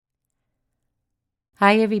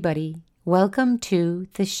Hi, everybody. Welcome to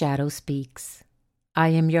The Shadow Speaks. I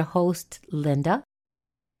am your host, Linda,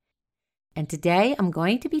 and today I'm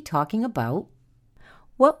going to be talking about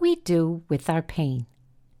what we do with our pain.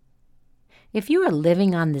 If you are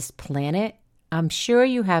living on this planet, I'm sure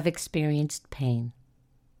you have experienced pain.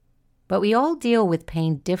 But we all deal with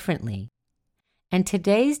pain differently, and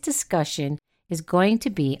today's discussion is going to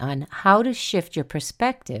be on how to shift your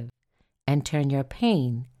perspective and turn your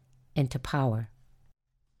pain into power.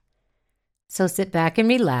 So sit back and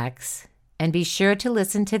relax, and be sure to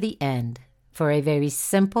listen to the end for a very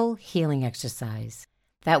simple healing exercise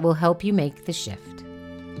that will help you make the shift.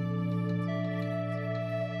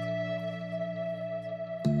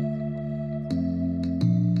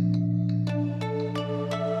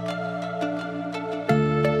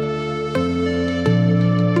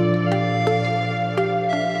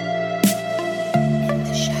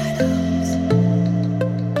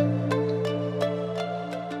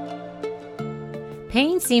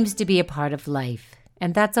 Pain seems to be a part of life,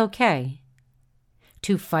 and that's okay.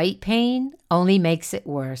 To fight pain only makes it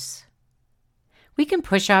worse. We can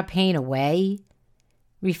push our pain away,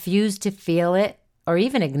 refuse to feel it, or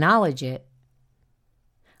even acknowledge it.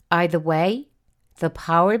 Either way, the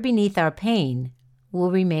power beneath our pain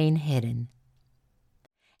will remain hidden.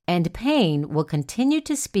 And pain will continue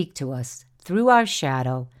to speak to us through our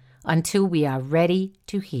shadow until we are ready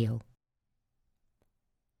to heal.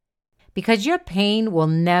 Because your pain will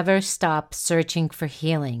never stop searching for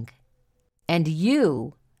healing, and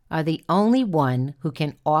you are the only one who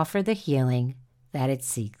can offer the healing that it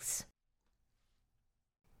seeks.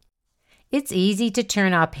 It's easy to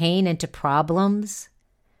turn our pain into problems,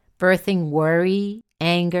 birthing worry,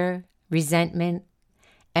 anger, resentment,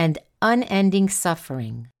 and unending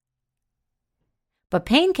suffering. But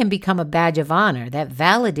pain can become a badge of honor that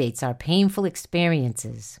validates our painful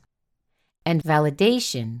experiences. And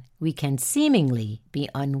validation we can seemingly be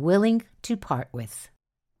unwilling to part with.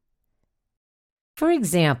 For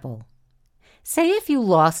example, say if you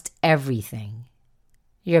lost everything,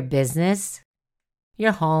 your business,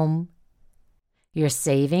 your home, your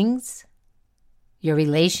savings, your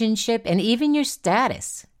relationship, and even your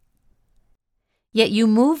status. Yet you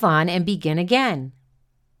move on and begin again.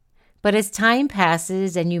 But as time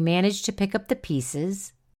passes and you manage to pick up the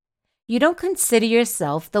pieces, you don't consider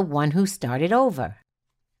yourself the one who started over.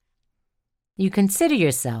 You consider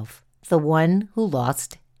yourself the one who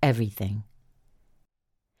lost everything.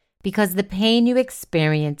 Because the pain you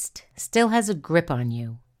experienced still has a grip on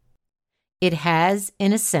you. It has,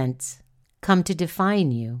 in a sense, come to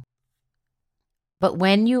define you. But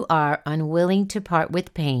when you are unwilling to part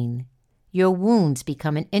with pain, your wounds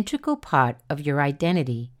become an integral part of your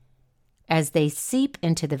identity as they seep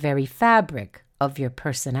into the very fabric of your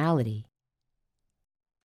personality.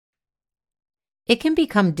 It can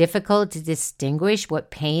become difficult to distinguish what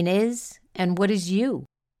pain is and what is you.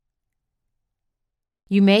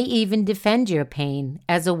 You may even defend your pain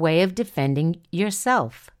as a way of defending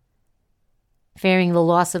yourself. Fearing the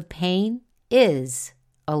loss of pain is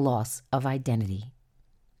a loss of identity.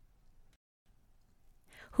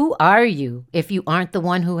 Who are you if you aren't the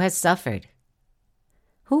one who has suffered?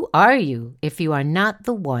 Who are you if you are not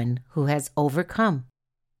the one who has overcome?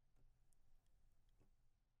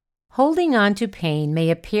 Holding on to pain may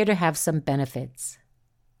appear to have some benefits.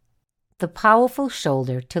 The powerful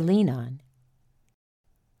shoulder to lean on.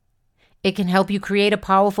 It can help you create a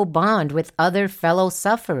powerful bond with other fellow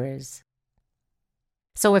sufferers.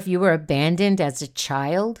 So if you were abandoned as a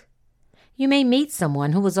child, you may meet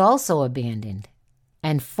someone who was also abandoned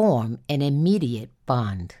and form an immediate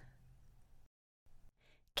bond.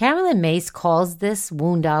 Carolyn Myss calls this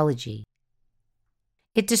woundology.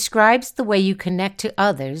 It describes the way you connect to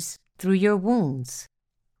others through your wounds.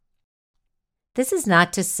 This is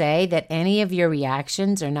not to say that any of your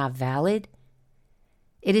reactions are not valid.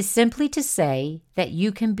 It is simply to say that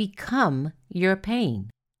you can become your pain.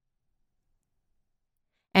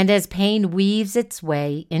 And as pain weaves its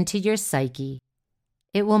way into your psyche,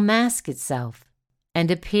 it will mask itself and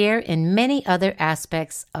appear in many other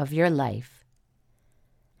aspects of your life.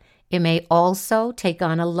 It may also take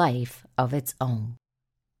on a life of its own.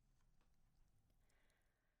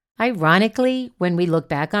 Ironically, when we look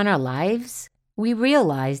back on our lives, we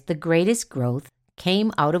realize the greatest growth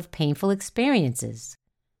came out of painful experiences,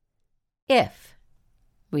 if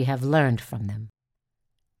we have learned from them.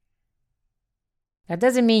 That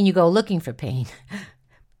doesn't mean you go looking for pain,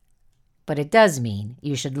 but it does mean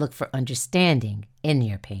you should look for understanding in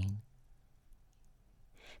your pain.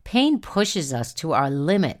 Pain pushes us to our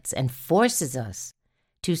limits and forces us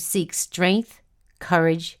to seek strength,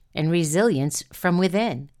 courage, and resilience from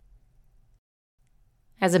within.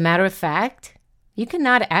 As a matter of fact, you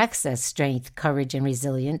cannot access strength, courage, and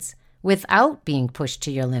resilience without being pushed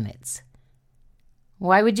to your limits.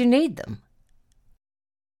 Why would you need them?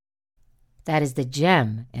 That is the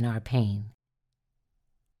gem in our pain.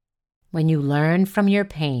 When you learn from your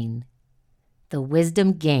pain, the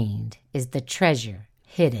wisdom gained is the treasure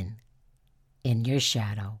hidden in your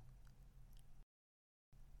shadow.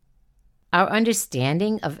 Our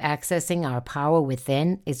understanding of accessing our power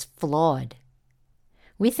within is flawed.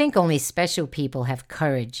 We think only special people have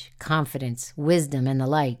courage, confidence, wisdom, and the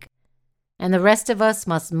like, and the rest of us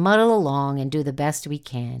must muddle along and do the best we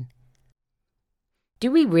can.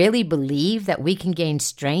 Do we really believe that we can gain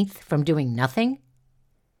strength from doing nothing?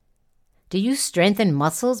 Do you strengthen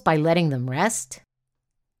muscles by letting them rest?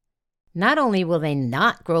 Not only will they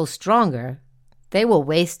not grow stronger, they will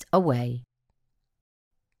waste away.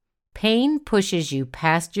 Pain pushes you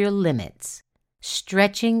past your limits,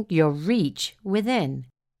 stretching your reach within.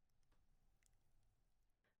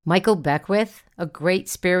 Michael Beckwith, a great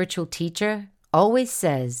spiritual teacher, always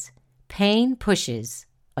says, pain pushes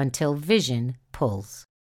until vision pulls.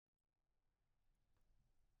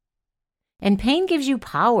 And pain gives you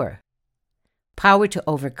power. Power to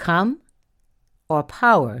overcome or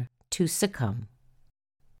power to succumb.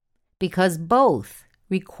 Because both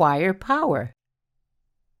require power.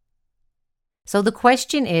 So the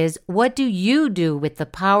question is, what do you do with the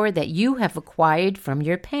power that you have acquired from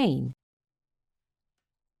your pain?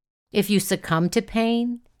 If you succumb to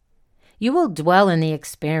pain, you will dwell in the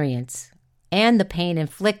experience and the pain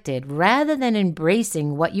inflicted rather than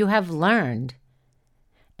embracing what you have learned,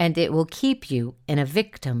 and it will keep you in a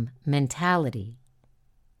victim mentality.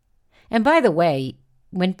 And by the way,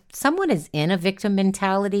 when someone is in a victim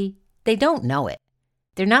mentality, they don't know it.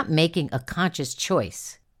 They're not making a conscious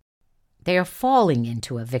choice. They are falling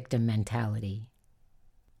into a victim mentality.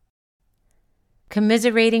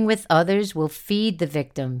 Commiserating with others will feed the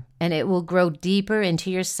victim, and it will grow deeper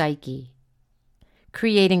into your psyche,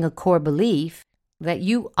 creating a core belief that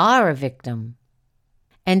you are a victim.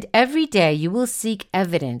 And every day you will seek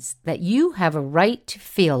evidence that you have a right to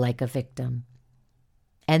feel like a victim.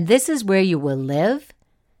 And this is where you will live,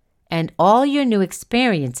 and all your new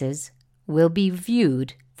experiences will be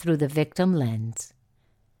viewed through the victim lens,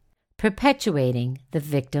 perpetuating the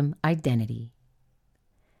victim identity.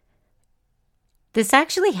 This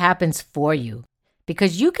actually happens for you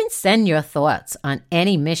because you can send your thoughts on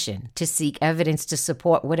any mission to seek evidence to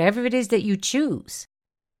support whatever it is that you choose.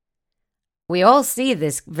 We all see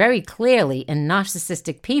this very clearly in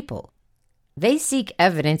narcissistic people. They seek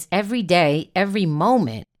evidence every day, every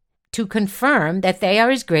moment, to confirm that they are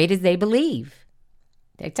as great as they believe.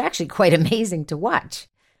 It's actually quite amazing to watch.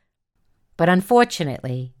 But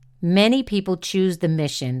unfortunately, many people choose the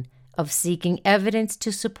mission of seeking evidence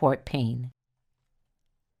to support pain.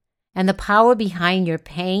 And the power behind your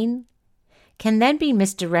pain can then be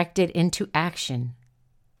misdirected into action.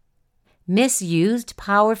 Misused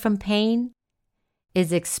power from pain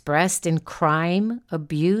is expressed in crime,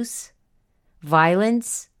 abuse,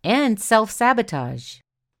 violence, and self-sabotage.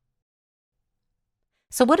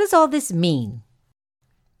 So what does all this mean?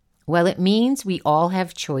 Well, it means we all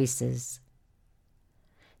have choices.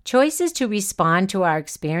 Choices to respond to our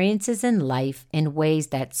experiences in life in ways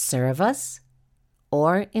that serve us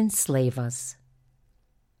or enslave us.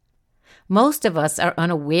 Most of us are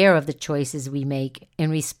unaware of the choices we make in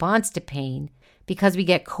response to pain because we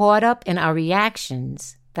get caught up in our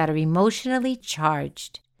reactions that are emotionally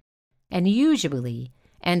charged and usually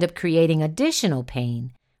end up creating additional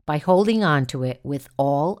pain by holding on to it with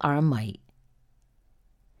all our might.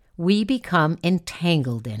 We become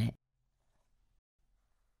entangled in it.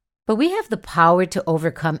 But we have the power to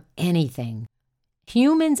overcome anything.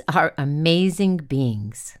 Humans are amazing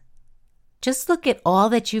beings. Just look at all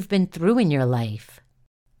that you've been through in your life.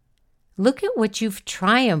 Look at what you've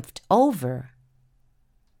triumphed over.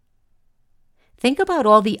 Think about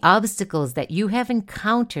all the obstacles that you have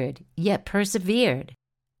encountered yet persevered.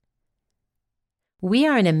 We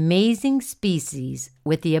are an amazing species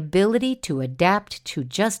with the ability to adapt to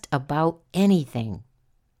just about anything.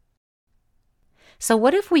 So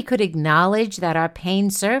what if we could acknowledge that our pain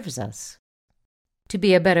serves us? To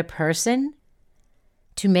be a better person,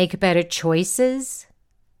 to make better choices,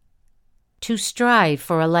 to strive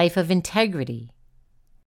for a life of integrity,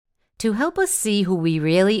 to help us see who we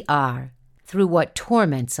really are through what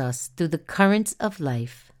torments us through the currents of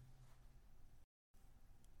life.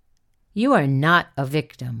 You are not a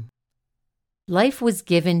victim. Life was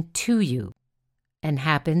given to you and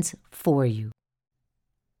happens for you.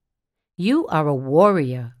 You are a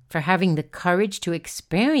warrior for having the courage to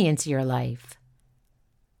experience your life.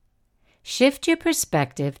 Shift your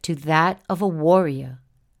perspective to that of a warrior.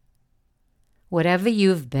 Whatever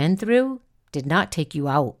you've been through did not take you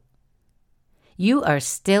out. You are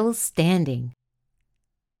still standing.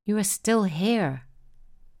 You are still here.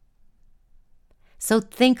 So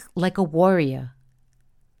think like a warrior.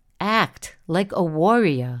 Act like a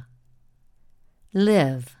warrior.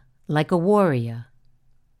 Live like a warrior.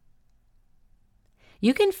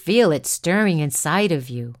 You can feel it stirring inside of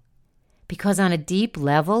you because on a deep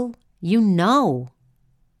level, you know.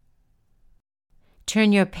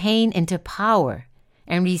 Turn your pain into power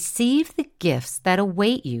and receive the gifts that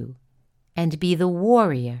await you and be the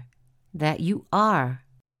warrior that you are.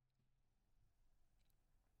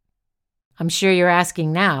 I'm sure you're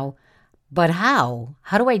asking now, but how?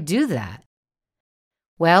 How do I do that?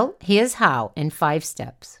 Well, here's how in 5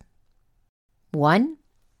 steps. 1,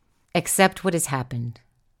 accept what has happened.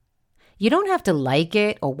 You don't have to like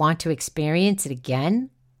it or want to experience it again,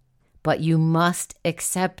 but you must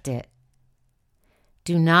accept it.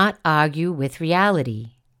 Do not argue with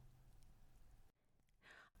reality.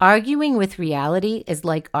 Arguing with reality is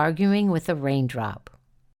like arguing with a raindrop.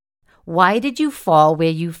 Why did you fall where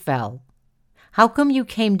you fell? How come you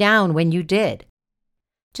came down when you did?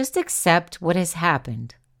 Just accept what has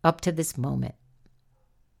happened up to this moment.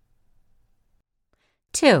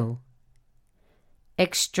 2,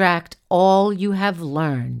 extract all you have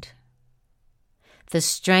learned. The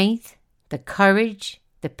strength, the courage,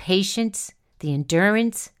 the patience, the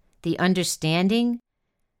endurance, the understanding.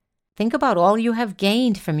 Think about all you have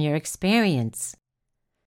gained from your experience.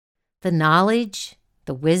 The knowledge,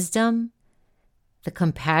 the wisdom, the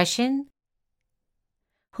compassion.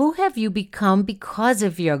 Who have you become because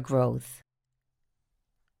of your growth?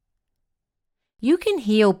 You can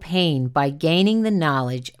heal pain by gaining the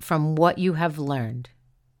knowledge from what you have learned.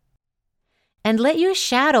 And let your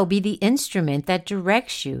shadow be the instrument that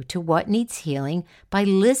directs you to what needs healing by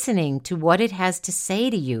listening to what it has to say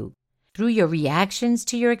to you through your reactions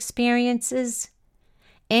to your experiences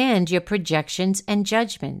and your projections and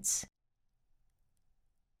judgments.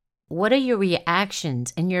 What are your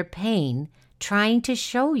reactions and your pain trying to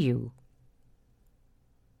show you?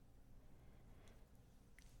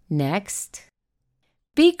 Next,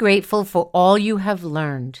 be grateful for all you have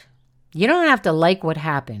learned. You don't have to like what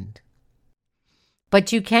happened,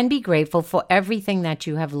 but you can be grateful for everything that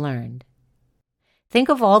you have learned. Think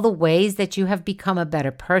of all the ways that you have become a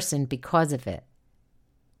better person because of it.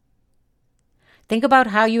 Think about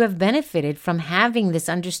how you have benefited from having this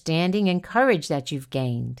understanding and courage that you've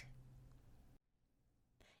gained.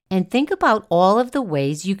 And think about all of the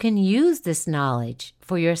ways you can use this knowledge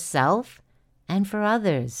for yourself and for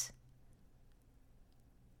others.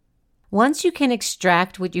 Once you can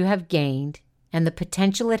extract what you have gained and the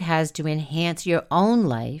potential it has to enhance your own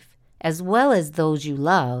life as well as those you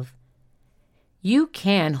love, you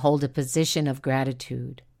can hold a position of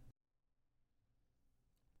gratitude.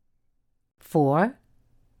 4,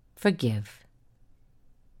 forgive.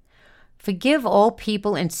 Forgive all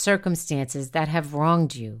people and circumstances that have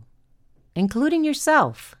wronged you, including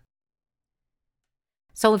yourself.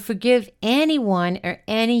 So forgive anyone or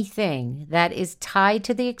anything that is tied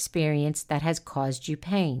to the experience that has caused you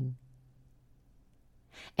pain.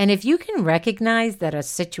 And if you can recognize that a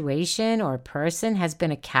situation or a person has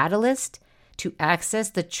been a catalyst to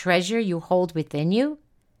access the treasure you hold within you,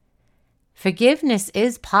 forgiveness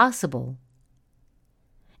is possible.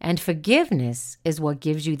 And forgiveness is what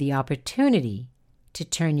gives you the opportunity to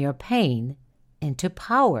turn your pain into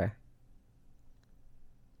power.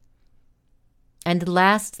 And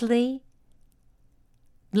lastly,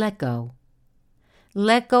 let go.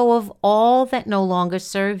 Let go of all that no longer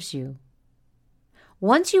serves you.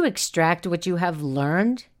 Once you extract what you have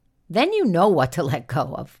learned, then you know what to let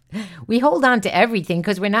go of. We hold on to everything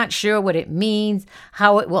because we're not sure what it means,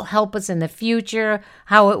 how it will help us in the future,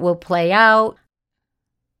 how it will play out.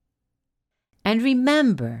 And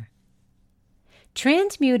remember,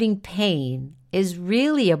 transmuting pain is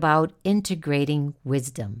really about integrating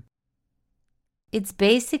wisdom. It's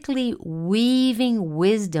basically weaving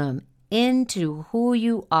wisdom into who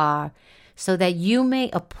you are so that you may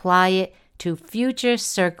apply it to future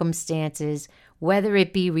circumstances, whether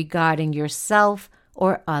it be regarding yourself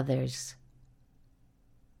or others.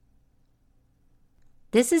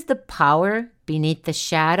 This is the power beneath the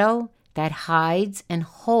shadow that hides and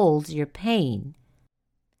holds your pain.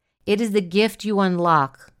 It is the gift you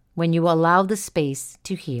unlock when you allow the space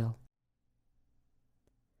to heal.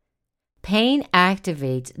 Pain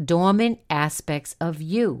activates dormant aspects of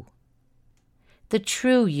you, the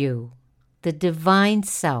true you, the divine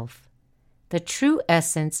self, the true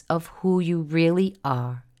essence of who you really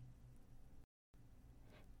are.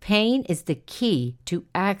 pain is the key to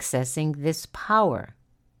accessing this power.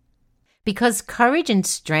 Because courage and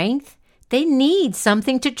strength, they need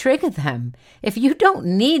something to trigger them. If you don't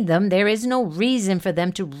need them, there is no reason for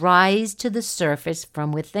them to rise to the surface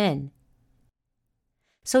from within.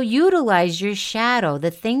 So utilize your shadow,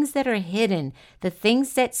 the things that are hidden, the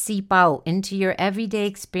things that seep out into your everyday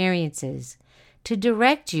experiences, to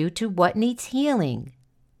direct you to what needs healing.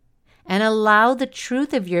 And allow the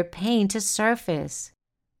truth of your pain to surface.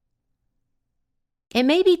 It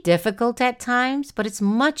may be difficult at times, but it's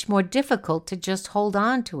much more difficult to just hold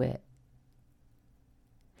on to it.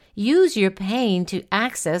 Use your pain to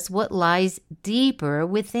access what lies deeper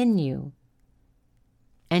within you.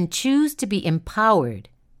 And choose to be empowered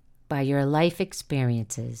by your life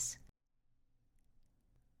experiences.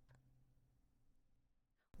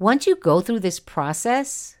 Once you go through this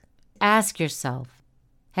process, ask yourself,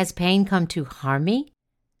 has pain come to harm me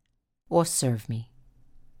or serve me?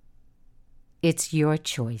 It's your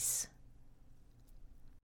choice.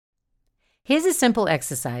 Here's a simple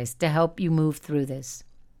exercise to help you move through this.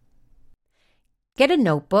 Get a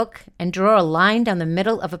notebook and draw a line down the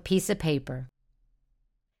middle of a piece of paper.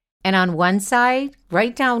 And on one side,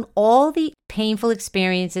 write down all the painful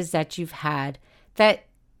experiences that you've had that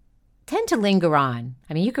tend to linger on.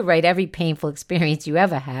 I mean, you could write every painful experience you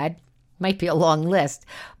ever had. Might be a long list,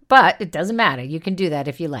 but it doesn't matter. You can do that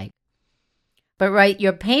if you like. But write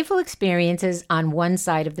your painful experiences on one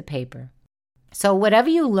side of the paper. So whatever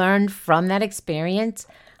you learned from that experience,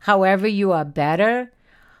 however you are better,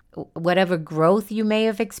 whatever growth you may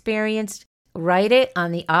have experienced, write it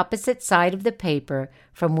on the opposite side of the paper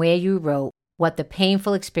from where you wrote what the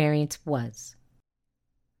painful experience was.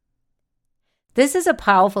 This is a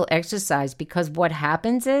powerful exercise because what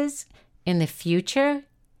happens is, in the future,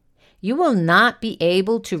 you will not be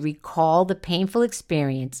able to recall the painful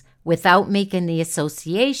experience without making the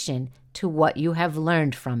association to what you have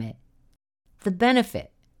learned from it, the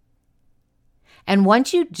benefit. And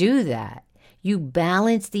once you do that, you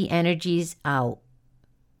balance the energies out.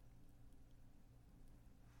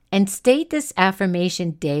 And state this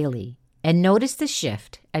affirmation daily and notice the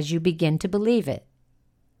shift as you begin to believe it.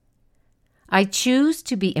 I choose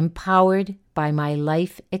to be empowered by my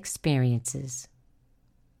life experiences.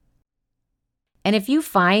 And if you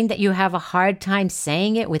find that you have a hard time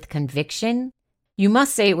saying it with conviction, you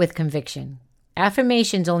must say it with conviction.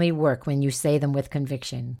 Affirmations only work when you say them with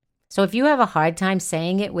conviction. So if you have a hard time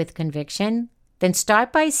saying it with conviction, then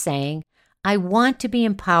start by saying, I want to be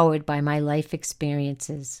empowered by my life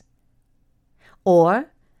experiences.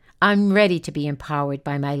 Or, I'm ready to be empowered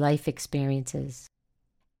by my life experiences.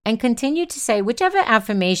 And continue to say whichever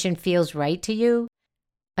affirmation feels right to you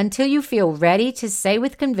until you feel ready to say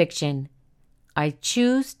with conviction, I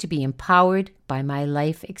choose to be empowered by my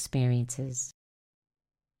life experiences.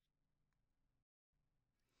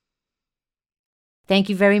 Thank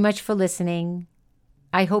you very much for listening.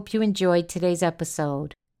 I hope you enjoyed today's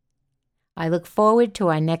episode. I look forward to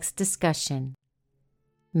our next discussion.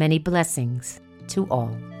 Many blessings to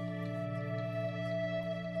all.